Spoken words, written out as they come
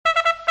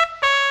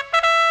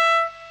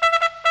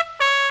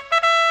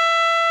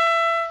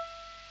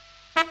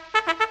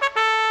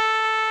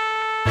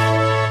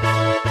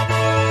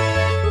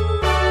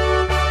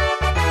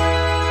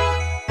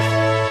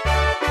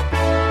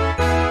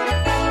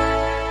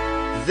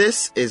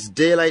This is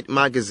Daylight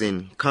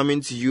Magazine,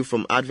 coming to you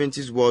from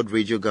Adventist World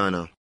Radio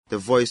Ghana, the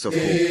voice of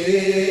hope.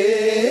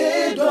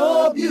 AWR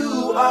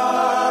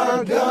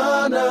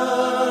Ghana,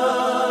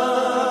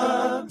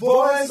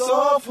 voice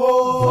of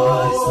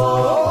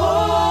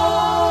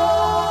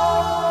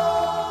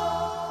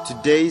hope.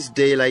 Today's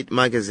Daylight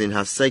Magazine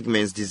has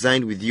segments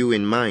designed with you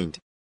in mind.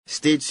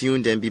 Stay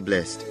tuned and be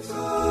blessed.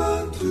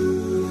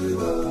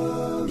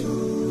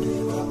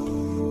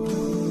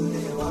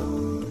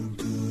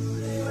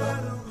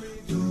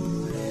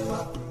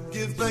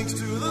 Thanks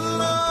to the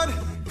Lord,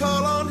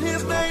 call on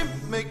His name,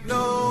 make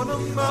known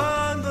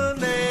among the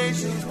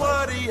nations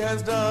what He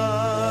has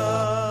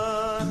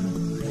done.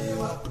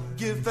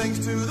 Give thanks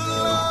to the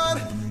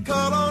Lord,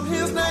 call on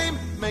His name,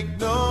 make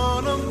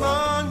known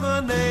among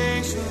the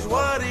nations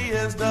what He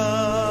has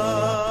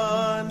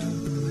done.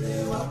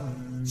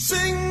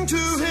 Sing to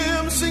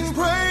Him, sing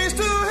praise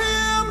to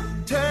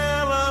Him,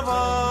 tell of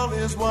all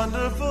His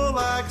wonderful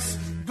acts,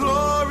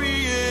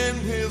 glory in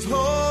His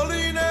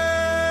holy name.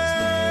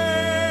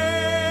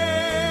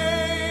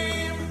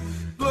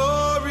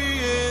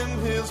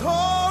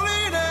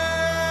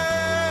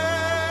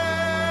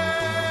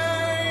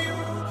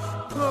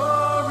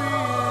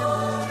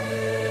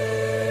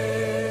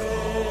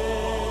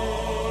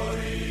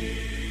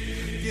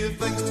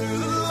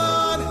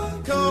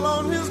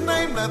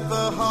 Let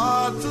the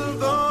hearts of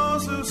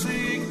those who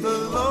seek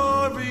the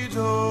Lord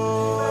rejoice.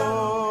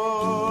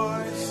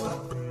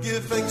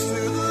 Give thanks to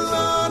the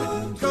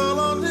Lord, call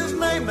on His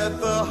name. Let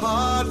the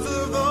hearts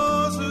of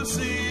those who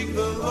seek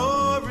the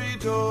Lord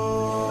rejoice.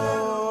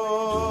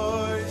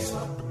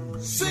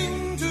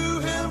 Sing to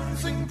Him,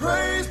 sing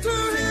praise to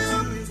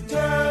Him,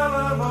 tell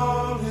of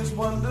all His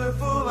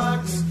wonderful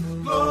acts,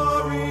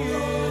 glory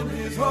in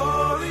His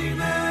holy name.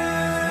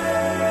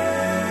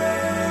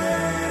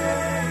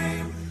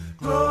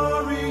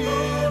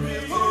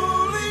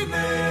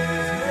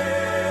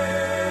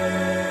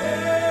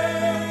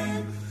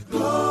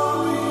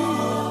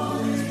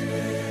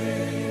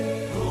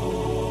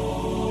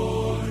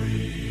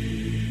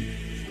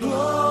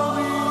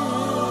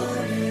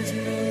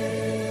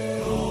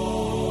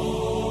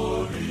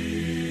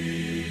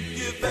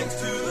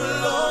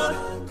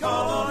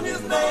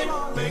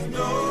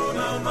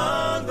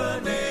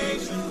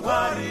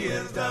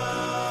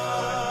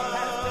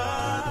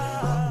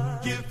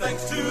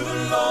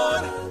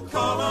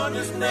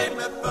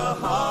 Let the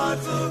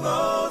hearts of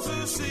those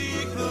who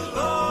seek the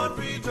Lord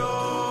rejoice.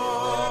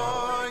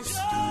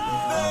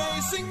 They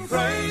sing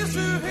praise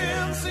to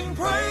Him, sing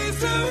praise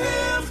to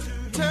Him,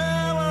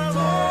 tell of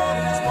all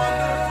His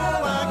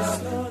wonderful acts,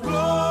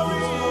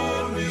 glory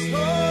in His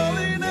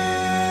holy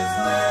name,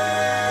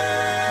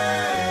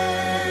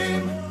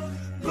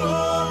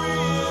 glory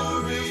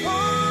in His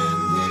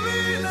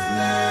holy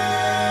name,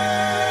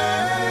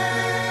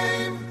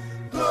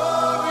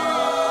 glory in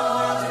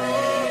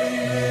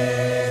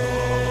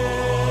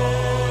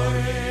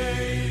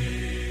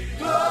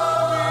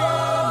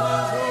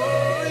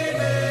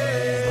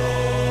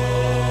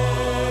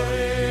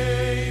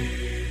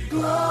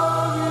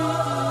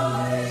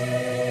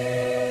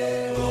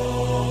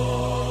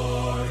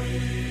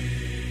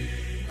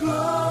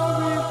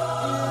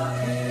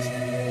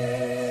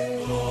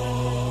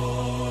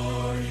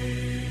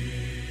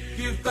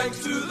thanks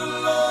to the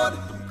Lord,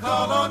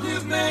 call on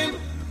His name,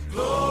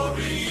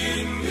 glory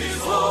in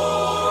His holy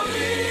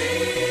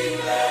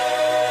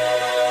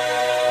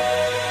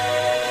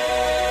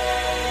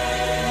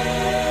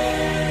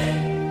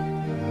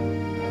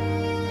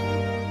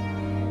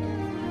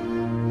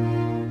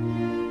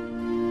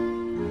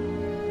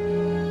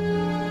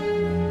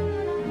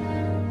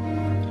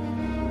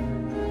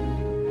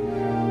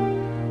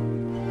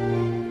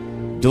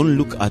Don't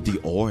look at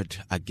the odds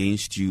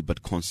against you,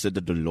 but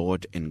consider the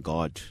Lord and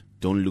God.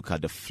 Don't look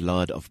at the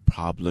flood of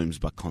problems,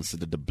 but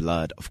consider the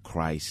blood of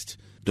Christ.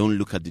 Don't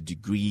look at the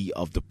degree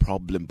of the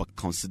problem, but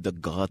consider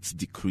God's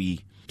decree.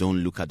 Don't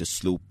look at the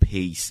slow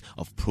pace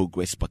of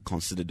progress, but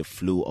consider the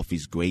flow of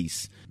His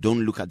grace.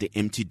 Don't look at the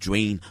empty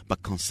drain,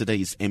 but consider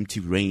His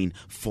empty rain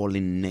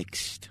falling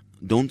next.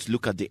 Don't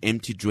look at the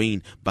empty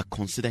drain, but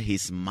consider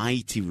His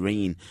mighty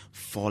rain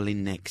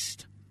falling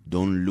next.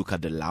 Don't look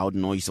at the loud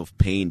noise of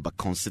pain, but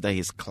consider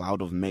His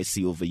cloud of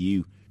mercy over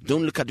you.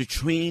 Don't look at the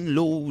train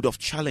load of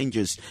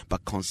challenges,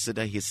 but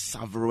consider His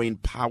sovereign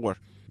power.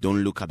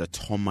 Don't look at the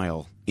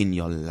turmoil in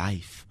your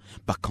life,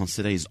 but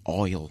consider His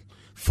oil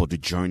for the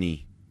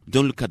journey.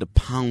 Don't look at the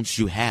pounds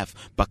you have,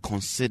 but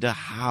consider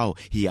how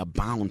He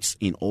abounds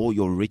in all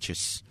your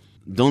riches.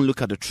 Don't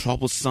look at the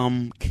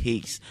troublesome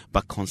case,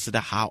 but consider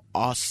how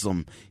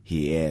awesome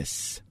He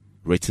is.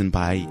 Written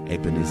by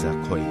Ebenezer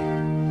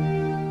Koye.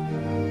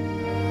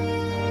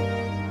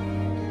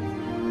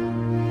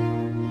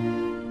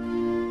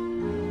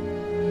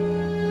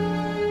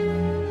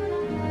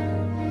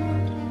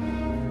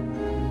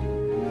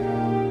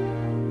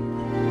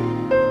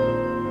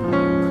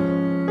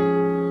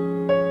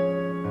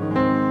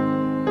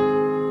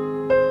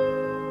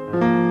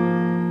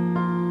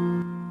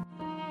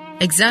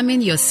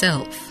 Examine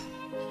yourself.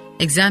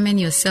 Examine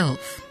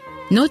yourself.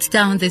 Note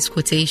down this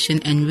quotation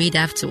and read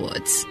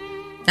afterwards.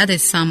 That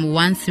is Psalm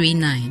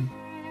 139.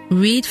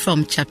 Read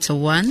from chapter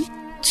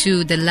 1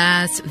 to the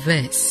last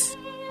verse.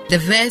 The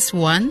verse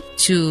 1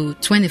 to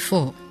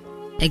 24.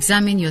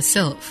 Examine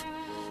yourself.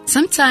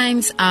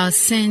 Sometimes our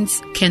sins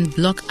can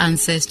block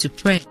answers to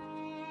prayer.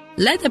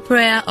 Let the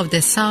prayer of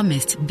the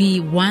psalmist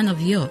be one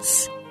of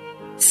yours.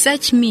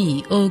 Search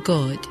me, O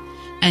God,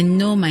 and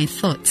know my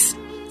thoughts.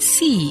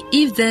 See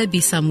if there be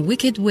some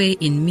wicked way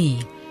in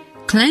me.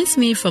 Cleanse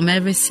me from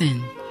every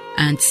sin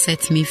and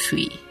set me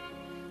free.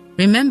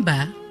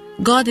 Remember,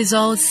 God is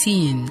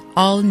all-seeing,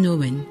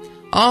 all-knowing,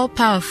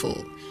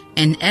 all-powerful,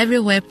 and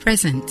everywhere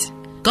present.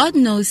 God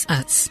knows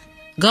us.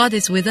 God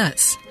is with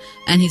us,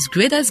 and His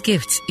greatest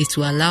gift is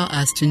to allow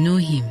us to know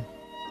Him.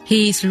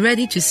 He is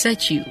ready to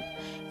search you.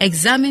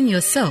 Examine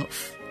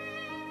yourself.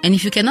 And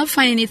if you cannot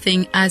find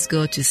anything, ask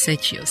God to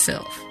search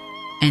yourself.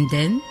 And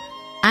then,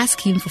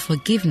 ask Him for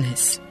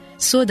forgiveness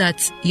so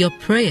that your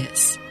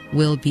prayers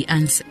will be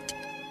answered.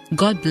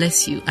 God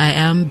bless you. I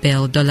am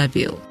Belle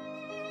Dollarville.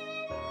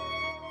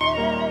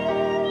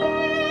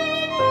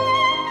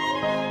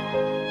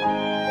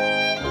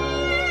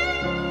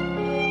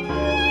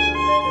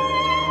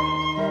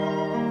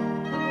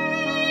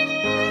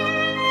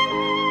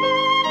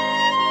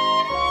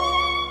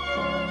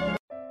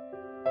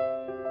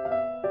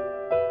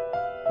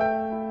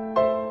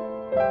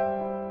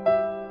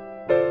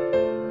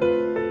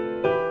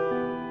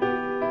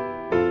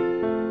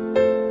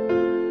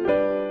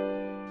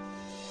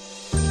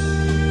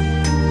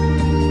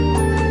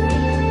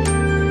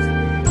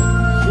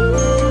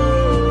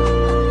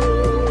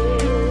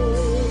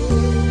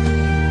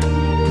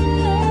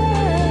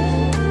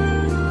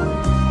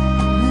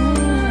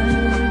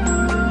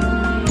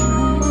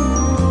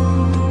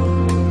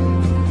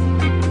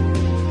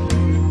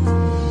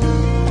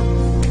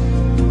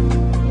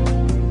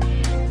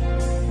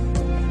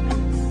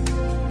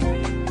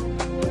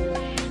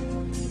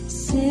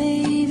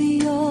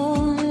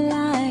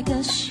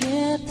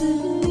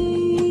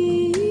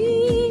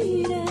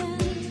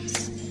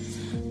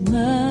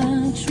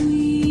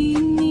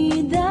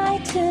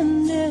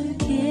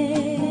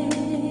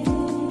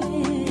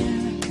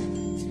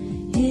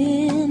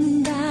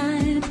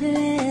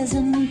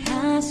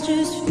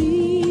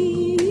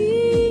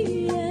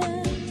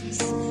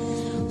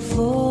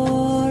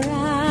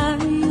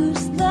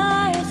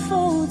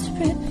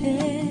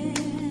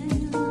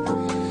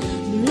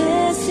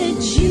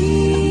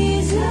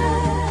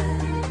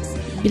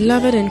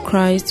 Beloved in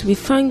Christ, we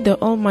thank the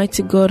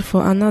Almighty God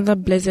for another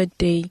blessed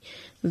day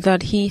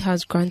that He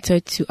has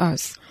granted to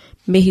us.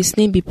 May His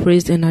name be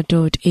praised and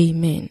adored.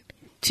 Amen.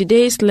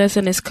 Today's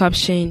lesson is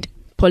captioned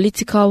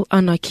Political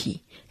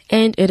Anarchy,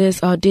 and it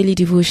is our daily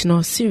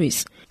devotional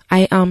series.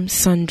 I am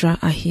Sandra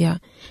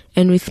Ahia,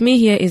 and with me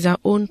here is our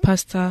own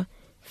pastor,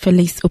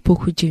 Felix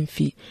Opoku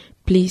Jimfi.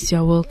 Please, you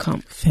are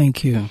welcome.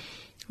 Thank you.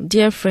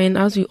 Dear friend,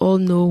 as we all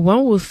know,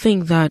 one would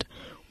think that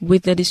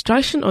with the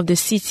destruction of the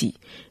city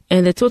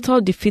and the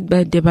total defeat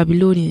by the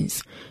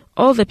Babylonians,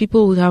 all the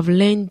people would have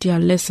learned their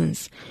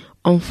lessons.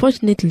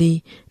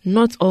 Unfortunately,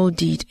 not all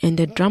did, and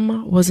the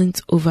drama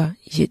wasn't over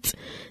yet.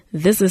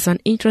 This is an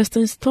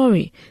interesting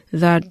story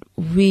that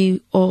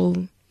we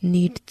all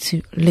need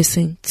to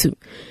listen to.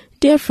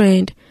 Dear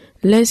friend,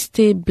 let's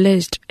stay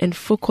blessed and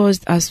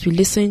focused as we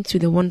listen to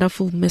the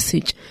wonderful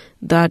message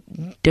that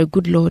the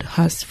good Lord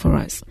has for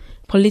us.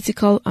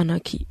 Political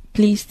anarchy.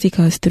 Please take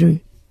us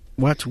through.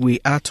 What we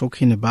are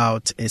talking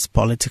about is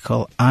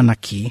political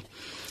anarchy.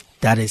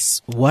 That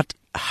is what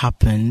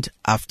happened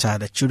after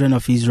the children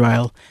of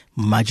Israel,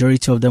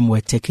 majority of them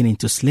were taken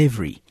into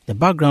slavery. The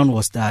background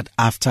was that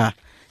after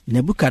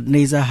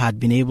Nebuchadnezzar had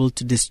been able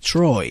to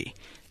destroy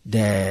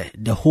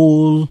the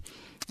whole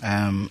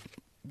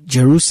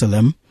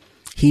Jerusalem,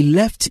 he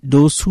left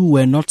those who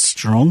were not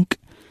strong,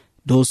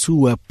 those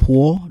who were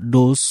poor,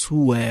 those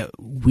who were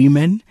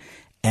women,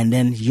 and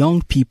then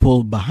young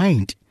people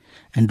behind.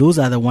 And those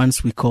are the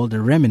ones we call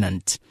the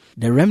remnant.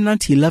 The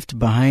remnant he left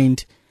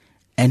behind,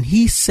 and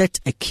he set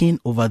a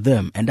king over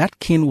them. And that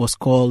king was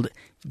called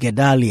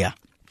Gedaliah.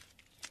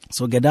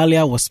 So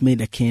Gedaliah was made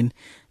a king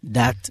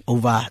that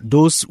over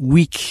those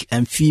weak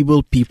and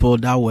feeble people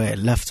that were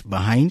left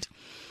behind.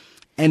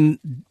 And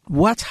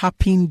what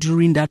happened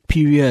during that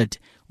period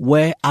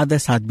where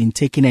others had been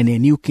taken and a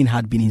new king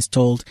had been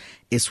installed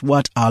is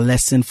what our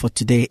lesson for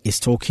today is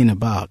talking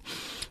about.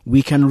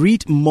 We can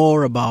read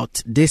more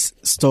about this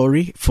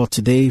story for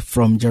today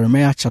from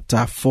Jeremiah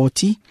chapter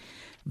 40,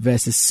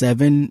 verses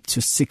 7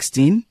 to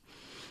 16.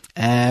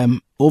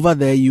 Over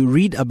there, you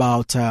read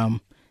about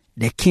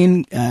the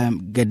king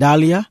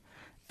Gedaliah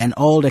and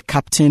all the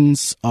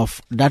captains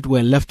of that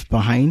were left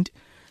behind,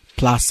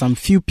 plus some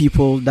few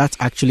people that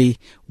actually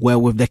were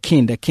with the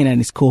king and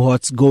his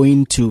cohorts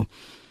going to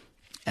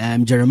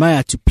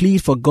Jeremiah to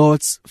plead for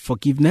God's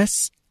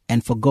forgiveness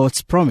and for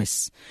God's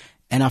promise.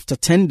 And after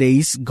 10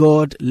 days,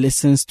 God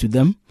listens to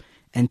them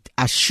and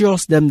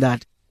assures them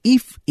that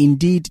if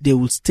indeed they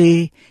will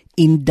stay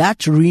in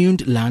that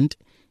ruined land,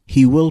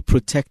 He will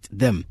protect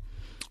them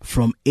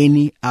from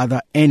any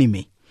other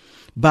enemy.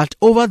 But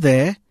over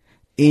there,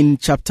 in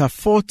chapter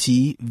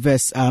 40,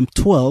 verse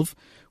 12,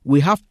 we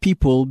have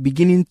people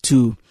beginning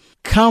to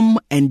come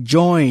and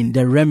join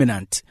the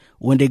remnant.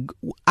 When the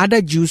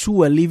other Jews who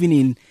were living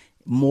in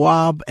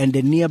Moab and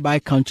the nearby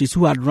countries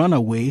who had run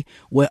away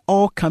were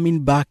all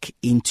coming back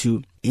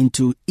into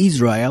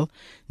Israel,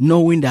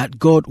 knowing that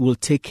God will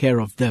take care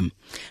of them.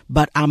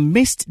 But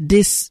amidst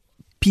this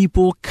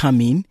people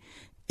coming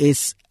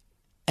is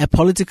a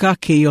political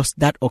chaos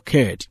that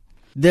occurred.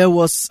 There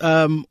was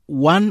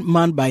one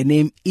man by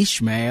name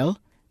Ishmael,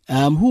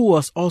 who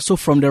was also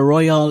from the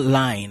royal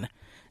line.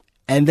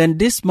 And then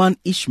this man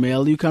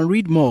Ishmael, you can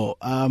read more.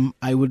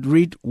 I would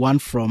read one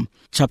from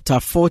chapter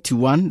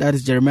 41, that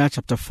is Jeremiah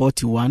chapter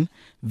 41,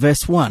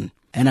 verse 1.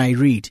 And I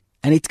read,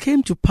 "And it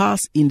came to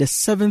pass in the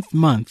 7th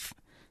month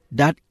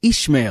that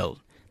Ishmael,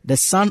 the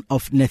son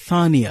of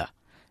Nethaniah,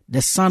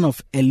 the son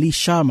of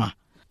Elishama,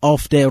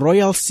 of the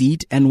royal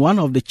seed, and one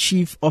of the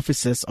chief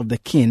officers of the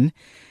king,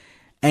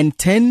 and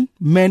 10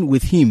 men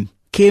with him,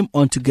 came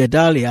unto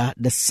Gedaliah,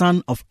 the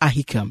son of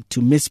Ahikam,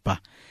 to Mizpah.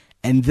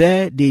 And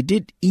there they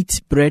did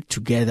eat bread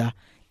together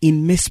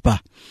in Mizpah."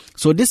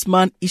 So this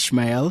man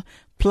Ishmael,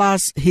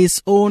 plus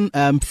his own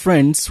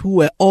friends who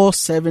were all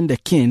serving the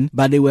king,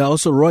 but they were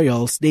also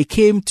royals, they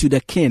came to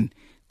the king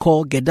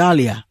called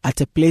Gedaliah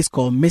at a place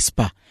called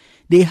Mizpah.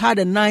 They had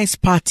a nice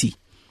party.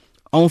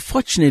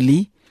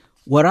 Unfortunately,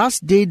 whereas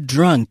they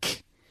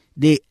drank,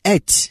 they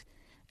ate,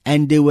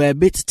 and they were a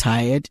bit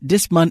tired,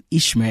 this man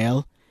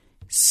Ishmael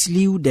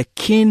slew the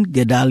king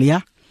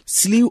Gedaliah,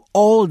 slew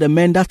all the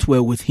men that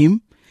were with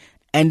him,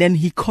 and then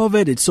he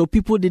covered it so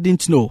people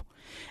didn't know.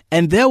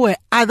 And there were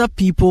other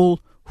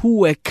people who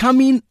were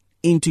coming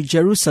into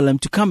Jerusalem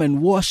to come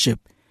and worship.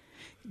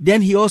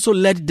 Then he also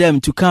led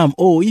them to come.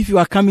 "Oh, if you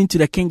are coming to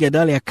the king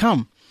Gedaliah,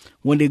 come."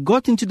 When they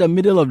got into the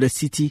middle of the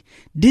city,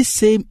 this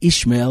same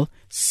Ishmael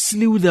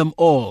slew them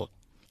all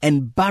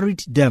and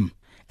buried them.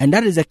 And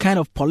that is the kind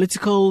of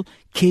political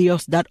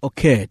chaos that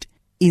occurred.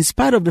 In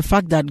spite of the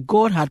fact that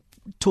God had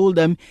told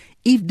them,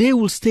 if they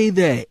will stay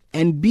there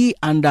and be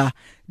under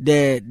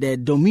the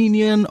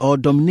dominion or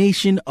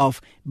domination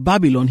of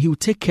Babylon, he will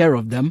take care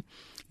of them.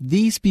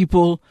 These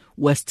people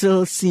were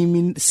still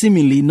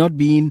seemingly not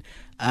being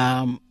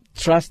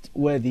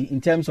trustworthy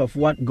in terms of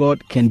what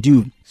God can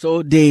do.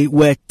 So they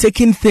were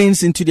taking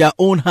things into their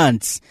own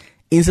hands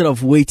instead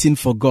of waiting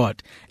for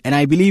God. And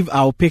I believe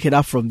I'll pick it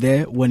up from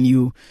there when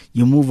you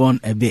move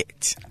on a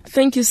bit.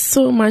 Thank you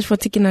so much for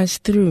taking us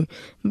through.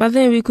 But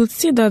then we could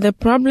see that the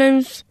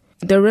problems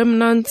the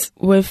remnants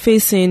were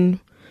facing,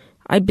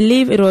 I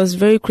believe it was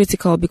very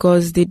critical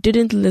because they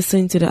didn't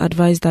listen to the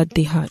advice that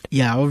they had.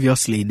 Yeah,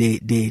 obviously.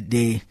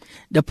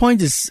 The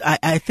point is,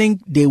 I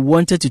think they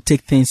wanted to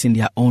take things in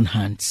their own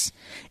hands.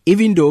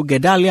 Even though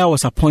Gedaliah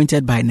was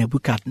appointed by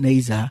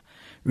Nebuchadnezzar,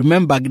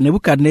 remember,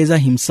 Nebuchadnezzar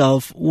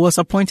himself was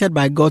appointed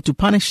by God to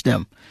punish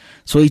them.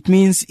 So it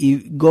means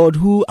God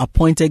who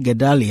appointed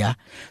Gedaliah,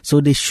 so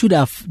they should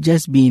have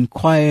just been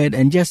quiet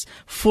and just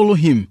follow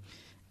him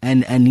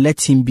and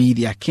let him be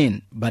their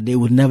king. But they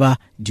would never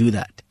do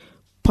that.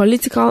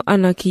 Political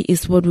anarchy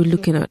is what we're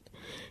looking at.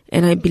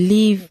 And I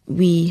believe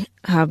we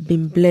have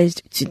been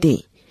blessed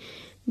today.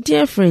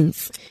 Dear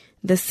friends,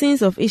 the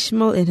sins of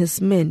Ishmael and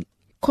his men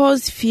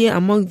caused fear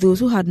among those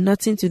who had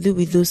nothing to do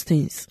with those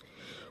things.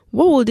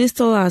 What will this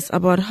tell us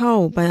about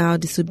how, by our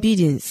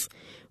disobedience,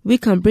 we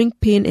can bring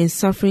pain and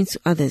suffering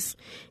to others,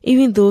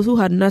 even those who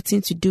had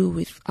nothing to do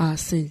with our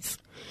sins?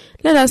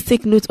 Let us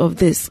take note of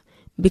this,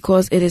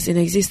 because it is in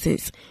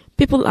existence.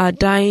 People are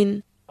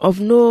dying of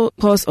no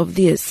cause of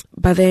theirs,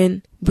 but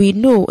then we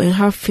know and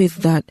have faith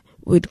that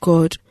with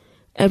God,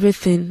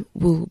 everything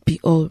will be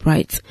all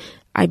right.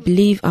 I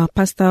believe our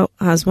pastor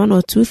has one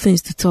or two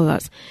things to tell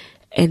us,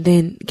 and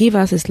then give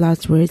us his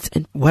last words.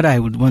 And what I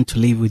would want to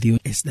leave with you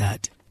is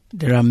that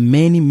there are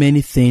many,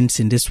 many things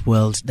in this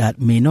world that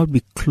may not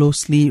be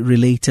closely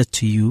related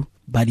to you,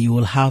 but you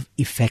will have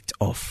effect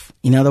of.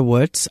 In other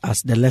words,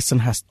 as the lesson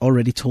has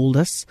already told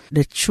us,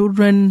 the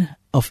children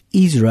of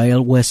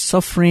Israel were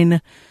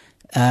suffering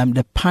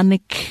the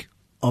panic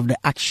of the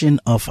action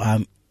of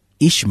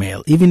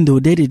Ishmael, even though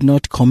they did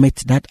not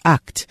commit that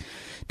act.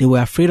 They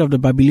were afraid of the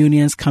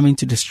Babylonians coming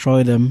to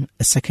destroy them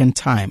a second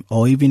time,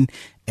 or even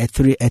a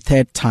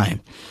third time.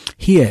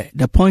 Here,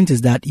 the point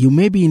is that you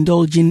may be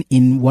indulging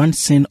in one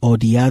sin or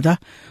the other,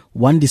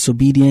 one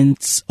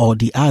disobedience or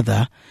the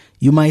other.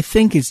 You might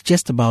think it's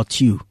just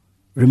about you.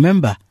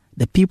 Remember,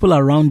 the people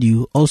around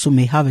you also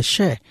may have a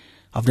share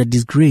of the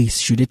disgrace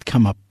should it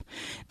come up.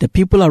 The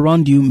people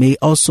around you may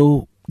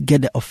also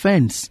get the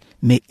offense.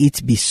 May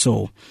it be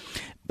so.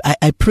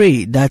 I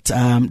pray that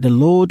the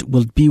Lord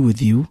will be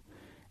with you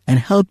and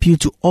help you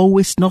to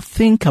always not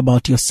think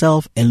about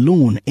yourself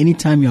alone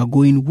anytime you are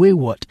going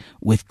wayward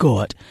with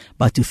God,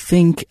 but to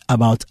think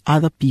about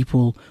other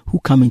people who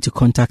come into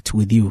contact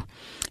with you.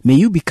 May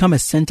you become a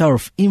center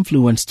of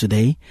influence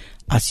today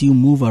as you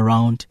move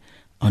around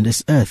on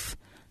this earth.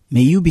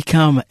 May you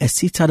become a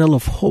citadel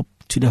of hope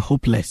to the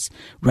hopeless,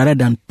 rather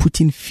than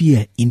putting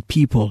fear in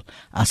people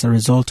as a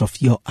result of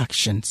your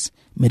actions.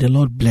 May the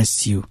Lord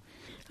bless you.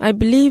 I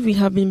believe we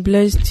have been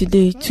blessed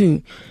today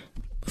too.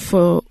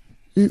 for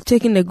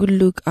taking a good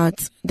look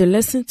at the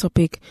lesson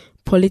topic,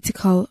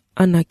 political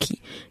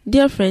anarchy.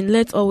 Dear friend,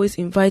 let's always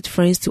invite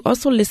friends to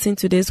also listen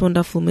to these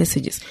wonderful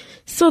messages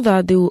so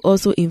that they will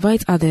also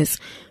invite others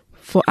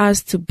for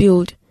us to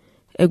build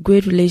a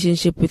great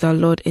relationship with our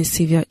Lord and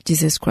Savior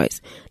Jesus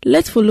Christ.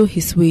 Let's follow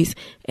His ways,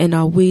 and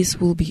our ways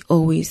will be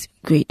always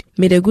great.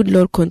 May the good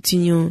Lord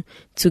continue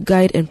to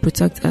guide and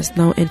protect us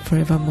now and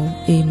forevermore.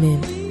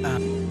 Amen.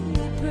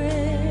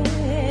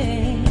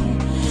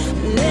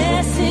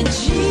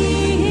 Blessed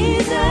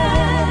Jesus,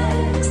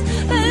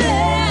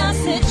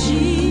 blessed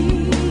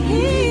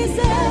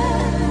Jesus,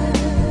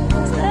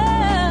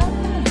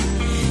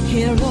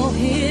 hear, oh,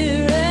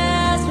 hear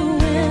us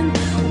when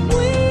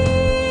we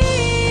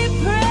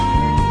pray.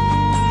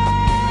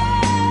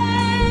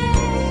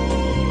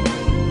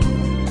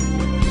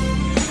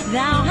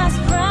 Thou hast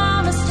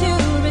promised to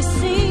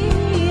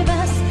receive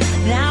us,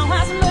 thou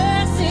hast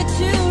mercy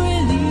to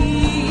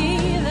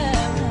relieve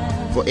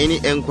us. For any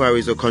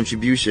enquiries or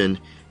contribution,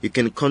 you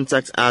can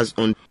contact us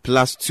on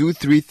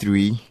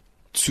 +233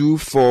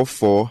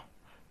 244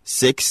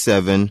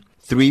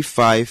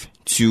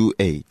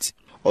 673528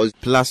 or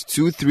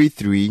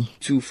 +233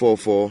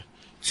 244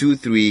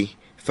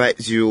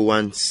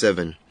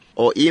 235017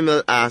 or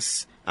email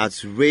us at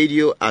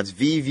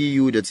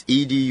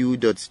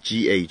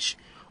radio@vvu.edu.gh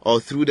or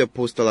through the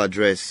postal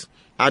address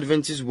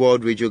Adventist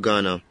World Radio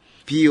Ghana,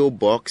 P.O.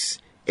 Box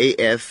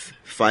AF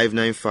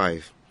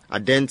 595,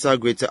 Adenta,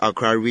 Greater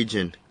Accra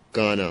Region,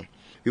 Ghana.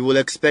 We will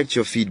expect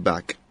your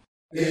feedback.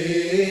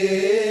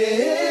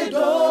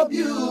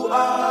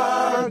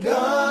 AWR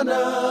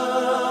Ghana,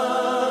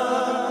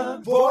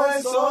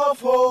 Voice of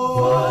Hope.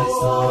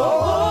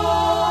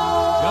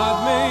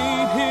 God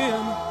made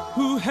him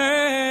who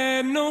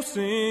had no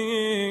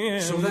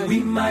sin, So that we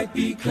might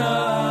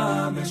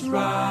become His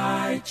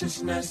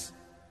righteousness.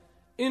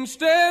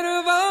 instead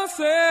of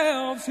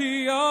ourselves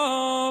he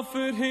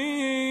offered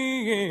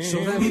him,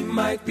 So that we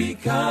might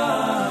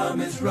become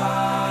His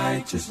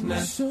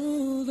righteousness.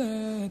 so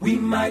that We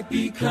might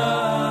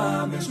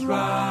become His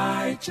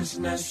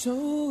righteousness.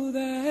 so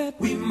that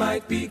We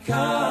might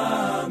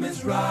become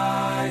His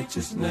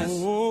righteousness.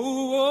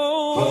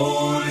 oh,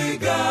 Holy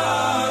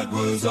God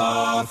was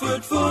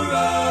offered for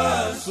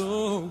us.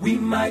 so We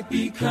might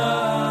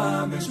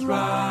become His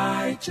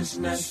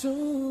righteousness. so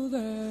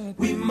that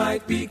We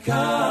might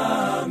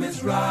become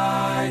His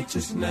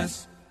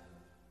righteousness.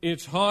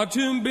 it's hard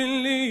to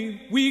believe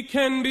we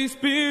can be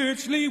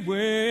spiritually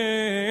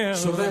well,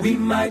 So that we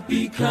might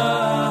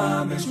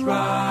become His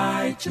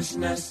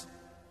righteousness.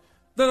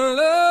 the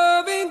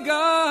loving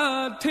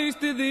God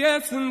tasted the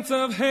essence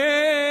of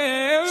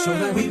hell, So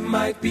that we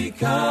might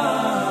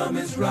become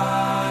His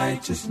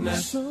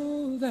righteousness. so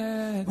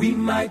that We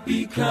might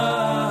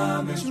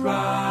become His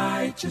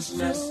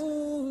righteousness.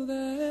 so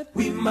that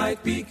We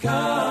might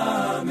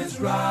become His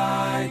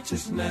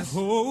righteousness.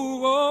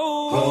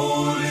 oh,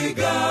 Holy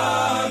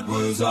God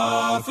was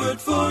offered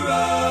for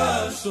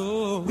us.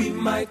 so We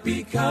might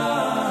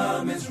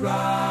become His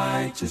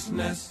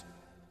righteousness.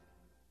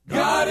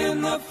 God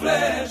in the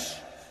flesh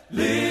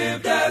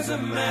lived as a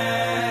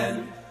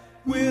man,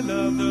 will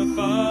of the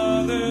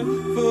Father,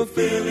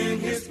 fulfilling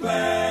His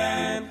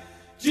plan.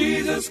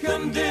 Jesus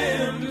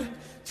condemned,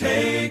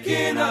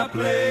 taking our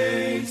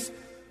place.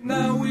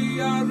 now we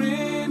are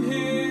in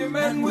Him,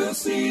 And we'll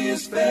see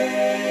His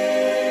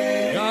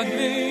face. God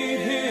made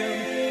Him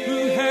who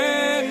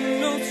had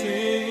no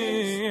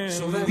sin,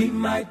 So that we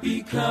might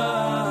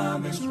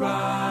become His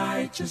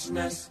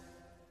righteousness.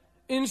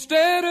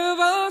 instead of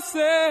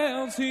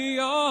ourselves He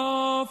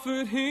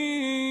offered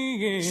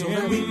Him, So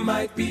that we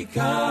might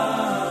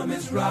become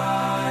His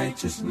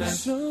righteousness.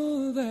 so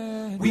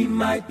that We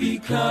might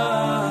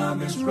become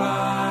His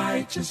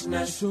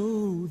righteousness. so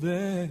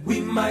that We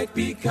might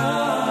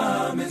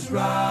become His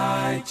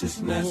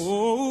righteousness.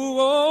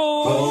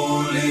 oh,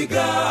 Holy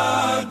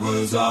God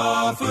was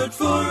offered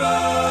for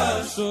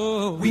us.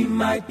 so We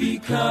might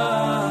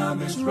become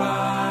His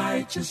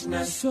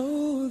righteousness. so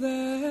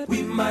that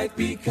We might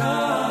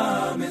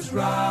become His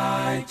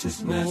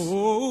righteousness.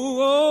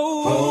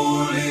 oh,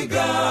 Holy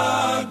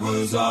God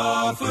was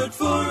offered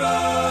for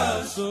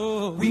us.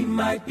 so We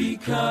might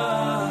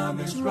become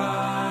His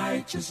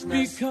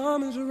righteousness.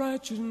 become His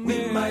righteousness, We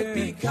might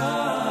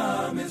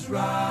become His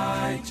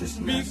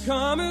righteousness.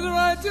 become His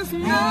righteousness, We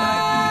might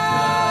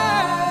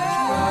become His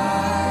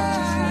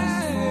righteousness.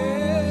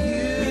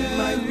 We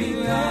might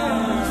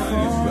become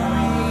His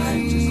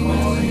righteousness. We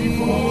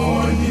might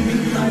become.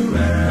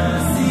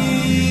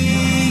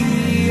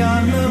 See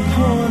on the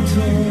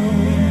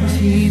portals,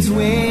 He's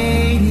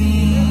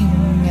waiting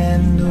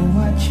and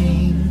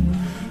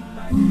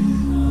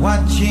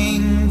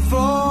watching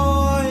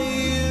for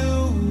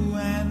you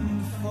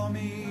and for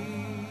me.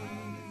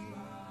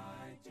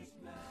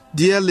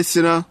 Dear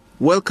listener,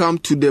 welcome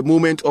to the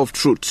Moment of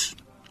Truth.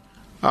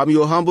 I'm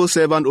your humble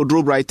servant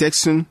Odro Bright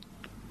Texan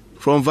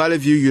from Valley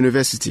View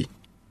University.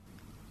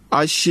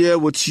 I share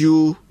with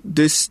you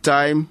this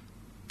time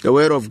the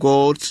Word of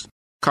God,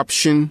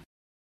 caption,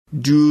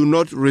 Do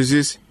not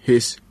resist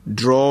His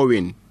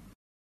drawing.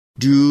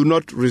 Do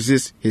not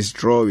resist his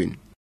drawing.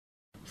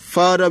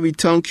 Father, we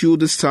thank you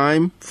this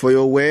time for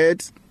your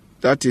word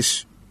that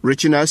is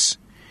reaching us.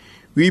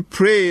 We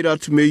pray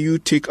that may you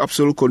take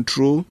absolute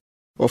control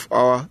of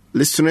our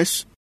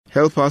listeners.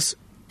 Help us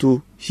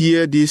to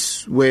hear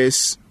these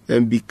words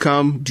and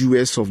become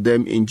doers of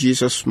them. In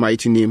Jesus'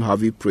 mighty name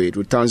have we prayed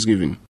with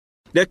thanksgiving.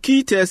 The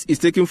key text is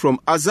taken from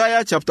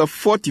Isaiah chapter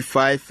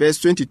 45 verse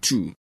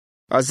 22.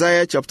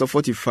 Isaiah chapter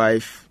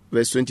 45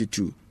 verse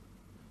 22.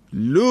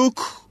 Look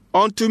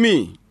unto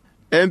me,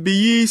 and be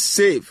ye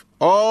saved,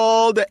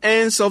 all the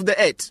ends of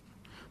the earth,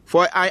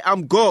 for I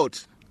am God,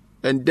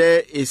 and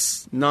there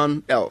is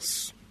none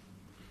else.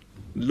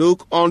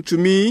 Look unto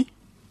me,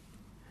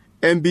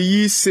 and be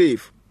ye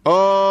saved,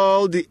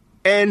 all the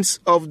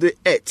ends of the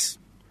earth,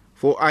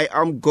 for I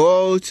am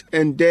God,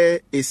 and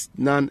there is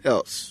none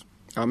else.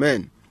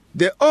 Amen.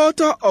 The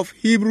author of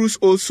Hebrews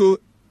also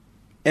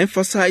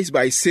emphasized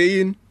by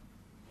saying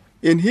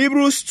in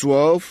Hebrews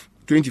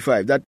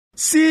 12:25 that,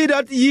 see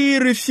that ye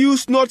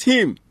refuse not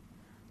him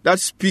that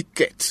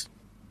speaketh.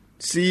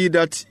 See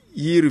that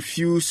ye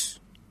refuse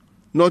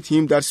not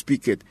him that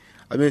speaketh.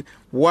 I mean,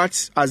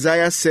 what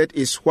Isaiah said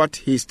is what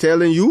he's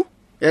telling you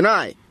and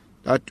I,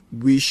 that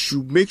we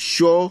should make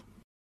sure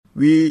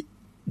we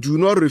do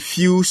not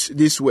refuse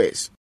these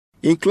words.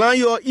 Incline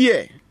your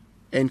ear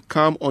and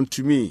come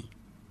unto me.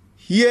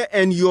 Hear,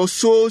 and your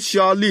soul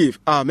shall live.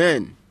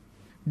 Amen.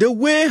 The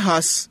way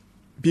has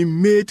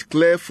been made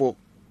clear for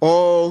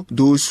all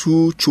those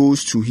who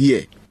chose to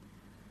hear.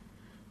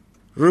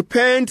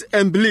 Repent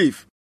and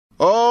believe.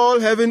 All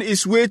heaven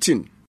is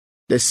waiting.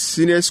 The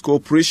sinner's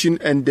cooperation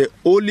and the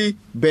only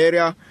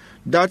barrier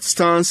that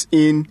stands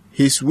in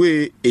his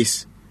way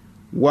is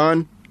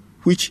one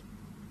which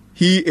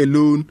he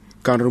alone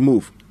can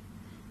remove: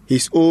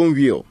 his own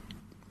will.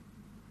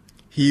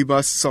 He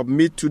must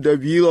submit to the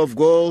will of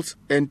God,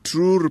 and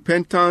through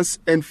repentance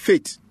and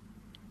faith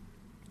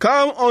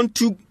come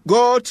unto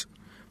God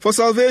for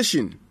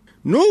salvation.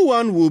 No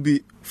one will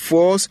be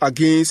forced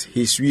against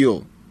his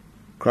will.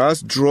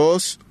 Christ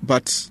draws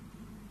but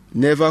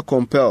never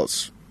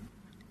compels.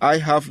 I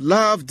have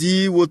loved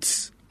thee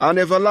with an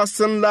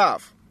everlasting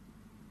love.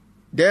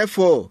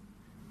 Therefore,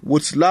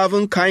 with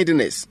loving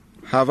kindness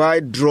have I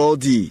drawn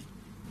thee.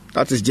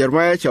 That is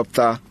Jeremiah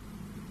chapter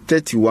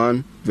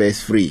 31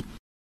 verse 3.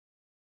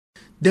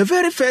 The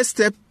very first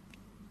step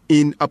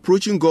in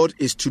approaching God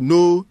is to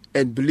know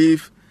and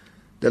believe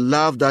the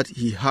love that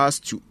he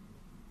has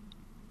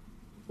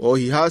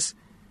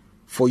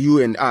for you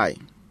and I.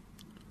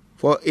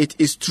 For it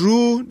is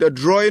through the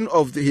drawing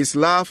of his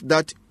love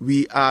that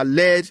we are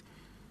led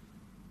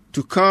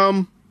to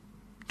come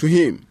to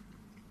him.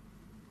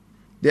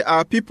 There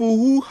are people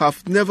who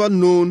have never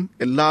known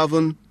a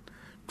loving,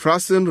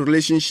 trusting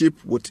relationship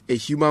with a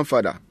human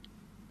father.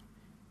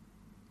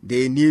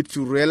 They need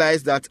to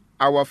realize that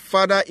our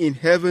Father in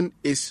heaven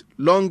is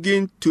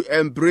longing to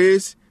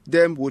embrace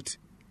them with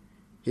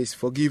his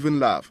forgiving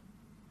love.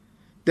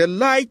 The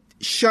light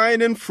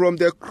shining from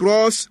the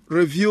cross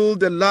reveals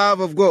the love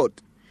of God.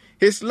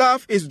 His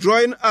love is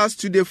drawing us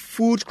to the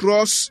foot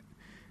cross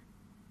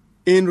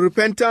in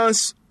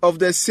repentance of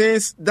the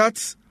sins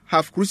that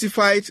have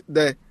crucified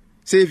the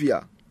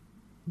Savior.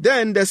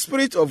 Then the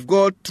Spirit of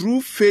God,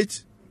 through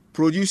faith,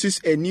 produces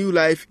a new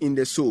life in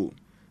the soul.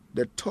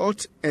 The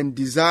thoughts and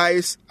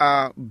desires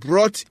are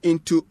brought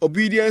into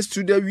obedience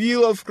to the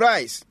will of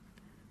Christ.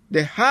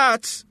 The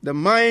hearts, the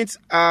minds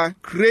are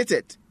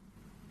created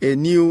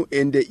anew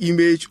in the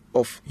image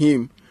of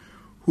him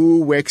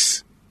who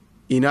works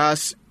in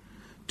us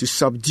to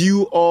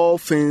subdue all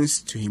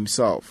things to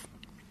himself.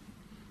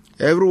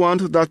 Everyone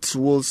that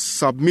will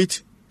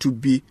submit to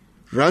be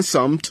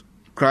ransomed,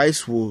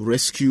 Christ will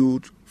rescue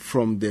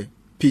from the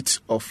pit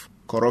of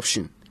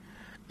corruption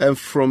and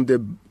from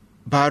the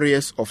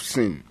barriers of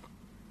sin.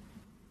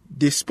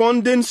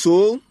 Despondent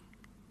soul,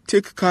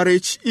 take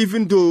courage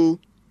even though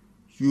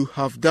you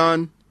have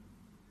done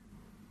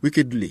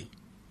wickedly.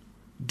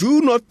 Do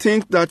not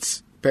think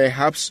that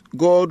perhaps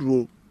God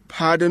will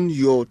pardon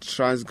your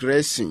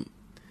transgression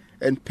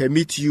and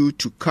permit you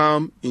to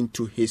come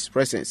into his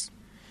presence.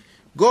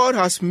 God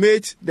has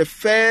made the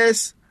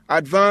first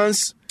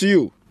advance to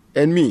you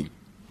and me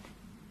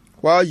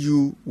while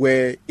you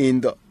were in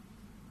the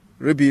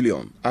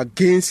rebellion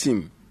against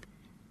him.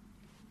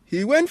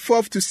 He went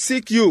forth to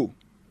seek you.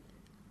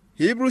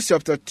 Hebrews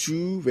chapter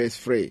 2 verse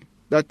 3.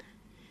 That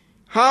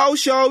how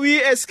shall we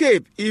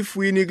escape if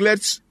we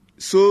neglect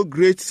so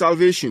great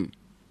salvation?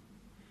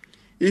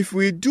 If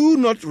we do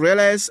not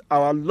realize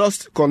our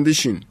lost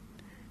condition,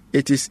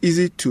 it is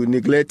easy to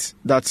neglect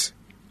that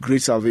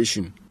great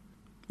salvation.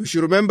 We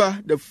should remember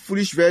the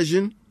foolish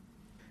virgin,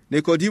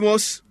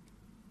 Nicodemus,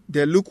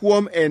 the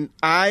lukewarm, and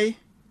I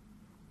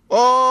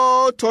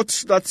all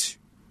thought that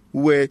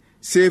we were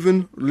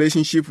saving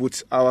relationship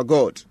with our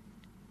God,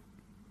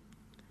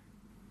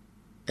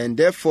 and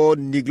therefore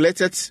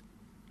neglect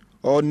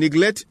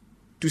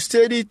to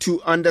study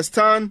to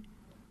understand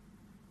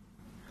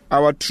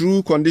our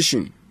true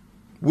condition.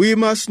 We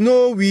must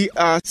know we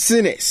are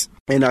sinners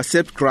and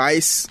accept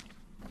Christ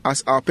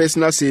as our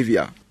personal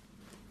Savior.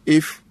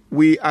 if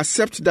we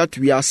accept that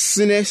we are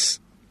sinners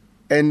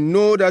and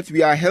know that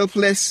we are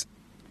helpless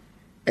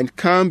and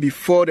come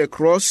before the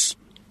cross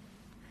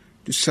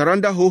to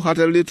surrender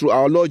wholeheartedly to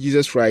our Lord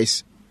Jesus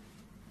Christ,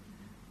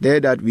 there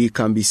that we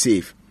can be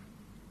saved.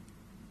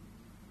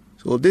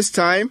 So this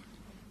time,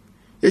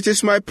 it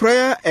is my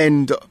prayer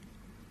and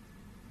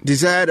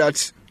desire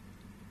that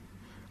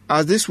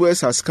as this word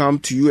has come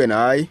to you and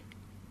I,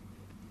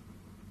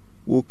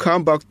 we'll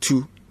come back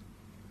to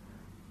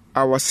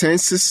our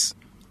senses.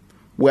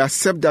 We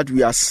accept that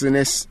we are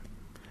sinners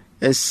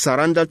and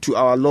surrender to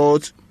our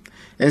Lord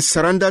and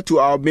surrender to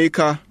our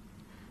Maker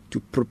to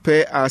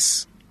prepare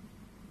us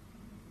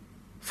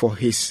for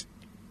His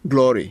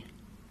glory,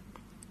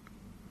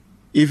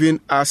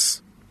 even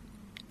as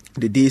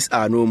the days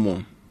are no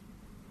more.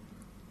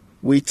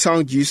 We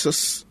thank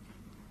Jesus.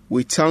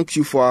 We thank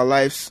you for our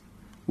lives.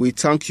 We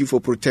thank you for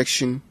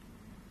protection.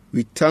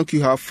 We thank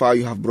you how far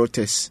you have brought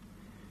us.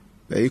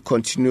 May you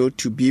continue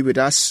to be with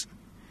us.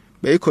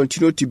 May you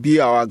continue to be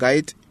our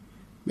guide.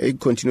 May you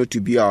continue to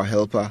be our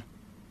helper.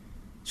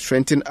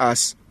 Strengthen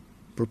us.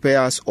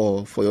 Prepare us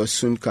all for your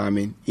soon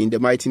coming. In the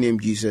mighty name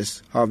of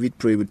Jesus, have we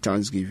prayed with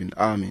thanksgiving.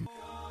 Amen.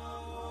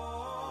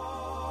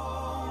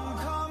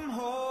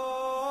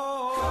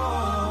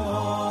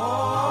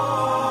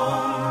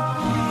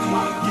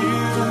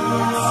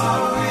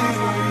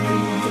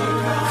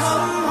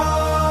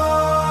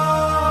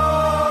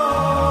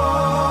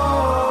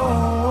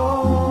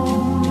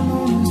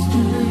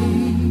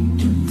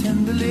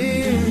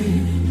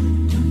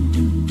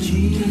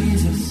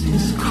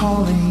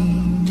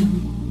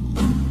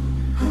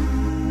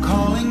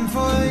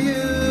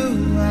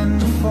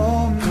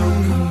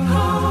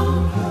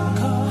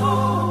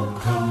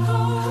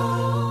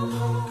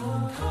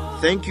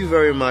 Thank you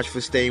very much for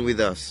staying with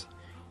us.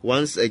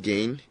 Once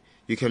again,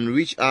 you can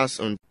reach us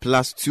on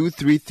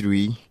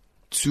 +233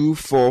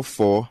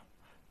 244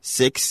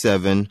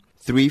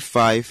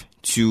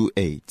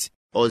 673528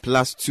 or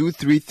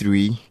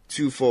 +233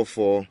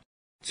 244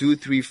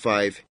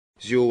 235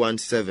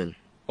 017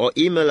 or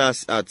email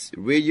us at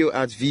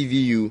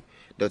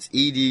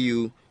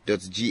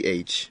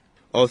radio@vvu.edu.gh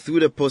or through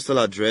the postal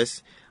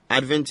address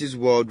Adventist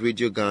World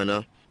Radio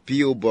Ghana,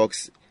 P.O.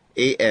 Box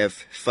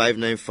AF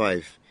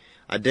 595,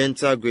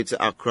 Adenta, Greater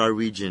Accra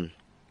Region,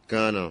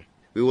 Ghana.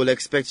 We will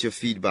expect your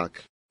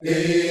feedback. AWR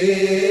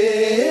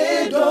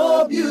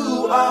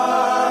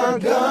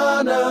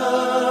Ghana,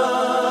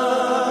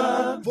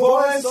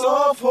 Voice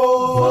of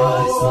Hope.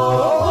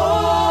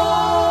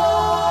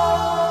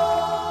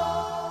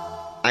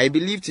 I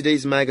believe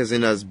today's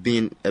magazine has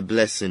been a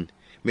blessing.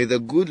 May the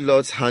good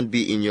Lord's hand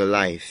be in your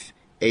life.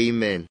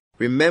 Amen.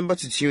 Remember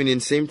to tune in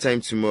same time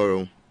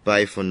tomorrow.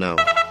 Bye for now.